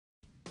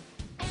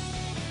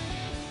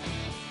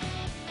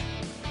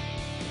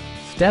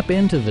Step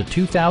into the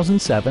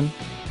 2007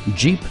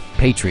 Jeep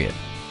Patriot.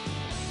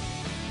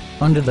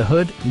 Under the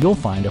hood, you'll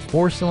find a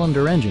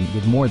 4-cylinder engine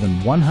with more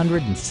than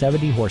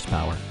 170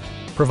 horsepower,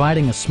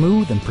 providing a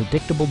smooth and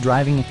predictable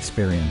driving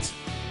experience.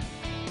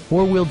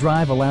 4-wheel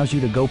drive allows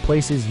you to go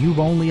places you've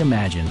only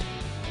imagined.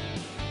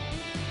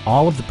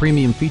 All of the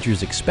premium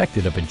features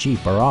expected of a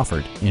Jeep are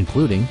offered,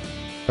 including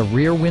a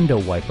rear window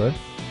wiper,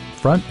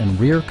 front and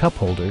rear cup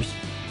holders,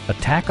 a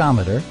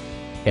tachometer,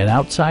 an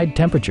outside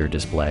temperature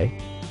display,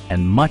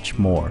 and much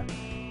more.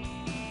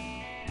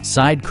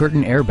 Side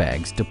curtain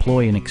airbags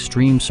deploy in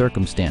extreme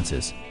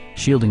circumstances,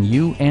 shielding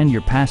you and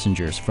your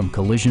passengers from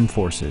collision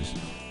forces.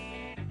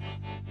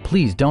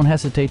 Please don't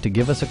hesitate to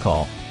give us a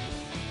call.